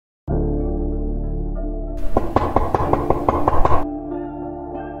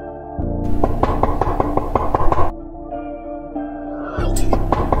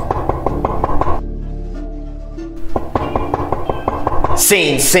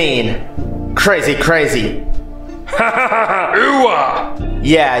Ceen. Crazy, crazy.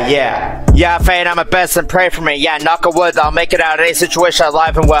 Yeah, Fane, I'm a best and pray for me. Yeah, knock on wood, I'll make it out of any situation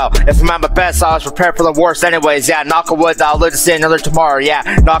alive and well. If I'm at my best, I'll always prepare for the worst anyways. Yeah, knock on wood, I'll live to see another tomorrow. Yeah,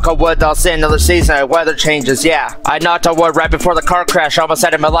 knock on wood, I'll see another season and weather changes. Yeah, I knocked on wood right before the car crash. I almost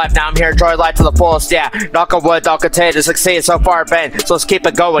ended my life, now I'm here enjoying life to the fullest. Yeah, knock on wood, I'll continue to succeed. So far, Ben, so let's keep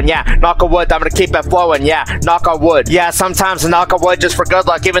it going. Yeah, knock on wood, I'm gonna keep it flowing. Yeah, knock on wood. Yeah, sometimes I knock on wood just for good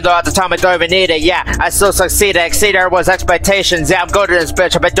luck, even though at the time I don't even need it. Yeah, I still succeed, I exceed everyone's expectations. Yeah, I'm good at this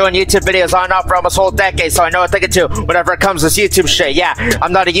bitch. I've been doing YouTube videos on and off for almost a whole decade, so I know what thinking too whenever it comes to this YouTube shit. Yeah,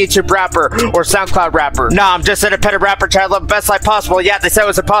 I'm not a YouTube rapper or SoundCloud rapper. Nah, I'm just an independent rapper trying to live the best life possible. Yeah, they said it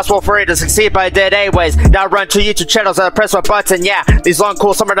was impossible for me to succeed, but I did anyways. Now I run 2 YouTube channels and I press my button. Yeah, these long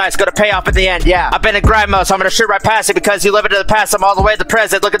cool summer nights gonna pay off at the end. Yeah, I've been in grind mode, so I'm gonna shoot right past it because you live into the past. I'm all the way to the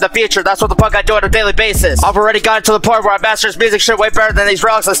present. Look at the future. That's what the fuck I do on a daily basis. I've already gotten to the point where I master this music shit way better than these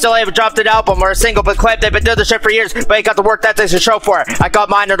relics. I still haven't dropped an album or a single, but claim they've been doing this shit for years, but ain't got the work that they should show for it. I got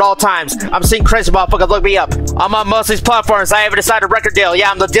mine at all times. I'm seeing crazy motherfuckers look me up. I'm on most of these platforms. I haven't decided a record deal. Yeah,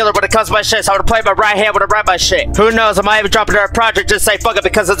 I'm the dealer when it comes to my shit, so I'm gonna play my right hand when I write my shit. Who knows, I might even drop another project, just say fuck it,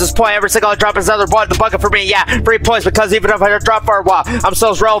 because at this point every single I drop is another one in the bucket for me. Yeah, 3 points, because even if I don't drop for a while, I'm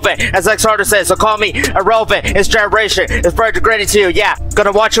still as relevant as the next artist is, so call me irrelevant. It's generation, it's very degrading to you. Yeah,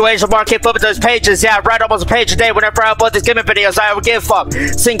 gonna watch you age the market, flipping those pages. Yeah, I write almost a page a day whenever I upload these gaming videos. I would give a fuck.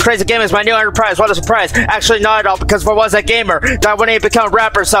 Seeing crazy gaming is my new enterprise. What a surprise. Actually not at all, because if I was a gamer, then I wouldn't even become a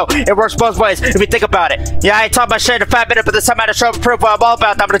rapper, so it works both ways if you think about it. Yeah, I ain't talking my shit in 5 minutes, but this time I had to show up and prove what I'm all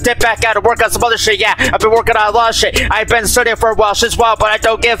about. I'm gonna dip back out and work on some other shit. Yeah, I've been working on a lot of shit. I ain't been in the studio for a while, shit's wild, but I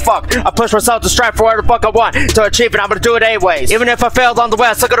don't give a fuck. I push myself to strive for whatever the fuck I want to achieve it. I'm gonna do it anyways. Even if I failed on the way,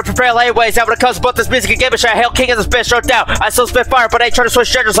 I'm still gonna prevail anyways. Now when it comes to both this music and gaming shit, I hail king of this bitch, no doubt. I still spit fire, but I ain't trying to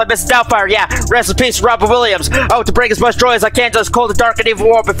switch genders like Mrs. Doubtfire. Yeah, rest in peace, Robert Williams. I hope to bring as much joy as I can to this cold and dark and evil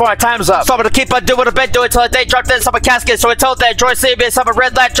world before my time's up. So I'm gonna keep on doing what I've been doing till the day dropped in some casket. So until then, enjoy seeing me in some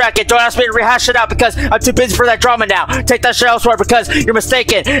red light jacket. Don't ask me to rehash it out because I'm too busy for that drama now. Take that shit elsewhere because you're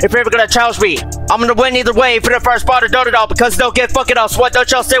mistaken. If you're ever gonna challenge me, I'm gonna win either way, even if I spot or don't at all, because don't get fucking else. What? Don't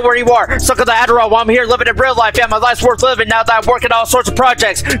y'all stay where you are. Suck on the Adderall while I'm here living in real life. Yeah, my life's worth living now that I'm working on all sorts of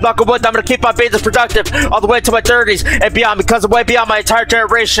projects. Knock on wood, I'm gonna keep on being this productive all the way to my 30s and beyond, because I'm way beyond my entire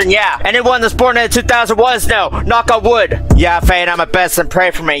generation. Yeah, anyone that's born in 2000 was no. Knock on wood. Yeah, Fane, I'm a best and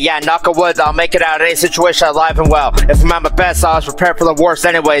pray for me. Yeah, knock on wood, I'll make it out of any situation alive and well. If I'm at my best, I'll always prepare for the worst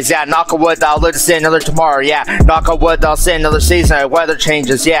anyways. Yeah, knock on wood, I'll live to see another tomorrow. Yeah, knock on wood, I'll see another season and weather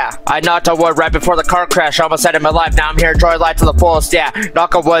changes. Yeah, I knocked on wood right before the car crash. I almost ended my life, now I'm here enjoying life to the fullest. Yeah,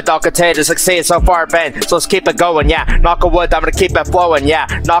 knock on wood, I'll continue to succeed. So far, Ben, so let's keep it going. Yeah, knock on wood, I'm gonna keep it flowing. Yeah,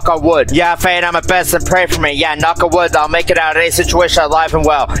 knock on wood. Yeah, Fane, I'm a best and pray for me. Yeah, knock on wood, I'll make it out of any situation alive and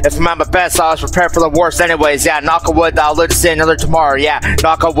well. If I'm at my best, I'll always prepare for the worst anyways. Yeah, knock on wood, I'll live to see another tomorrow. Yeah,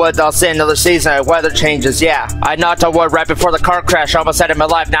 knock on wood, I'll see another season and weather changes. Yeah, I knocked on wood right before the car crash. I almost ended my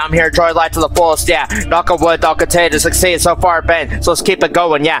life, now I'm here enjoying life to the fullest. Yeah, knock on wood, I'll continue to succeed. So far, Ben, so let's keep it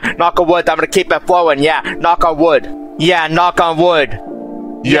going. Yeah, knock on wood, I'm gonna keep it flowing. Yeah, knock on wood. Yeah, knock on wood.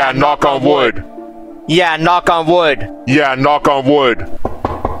 Yeah, knock on wood. Yeah, knock on wood. Yeah, knock on wood.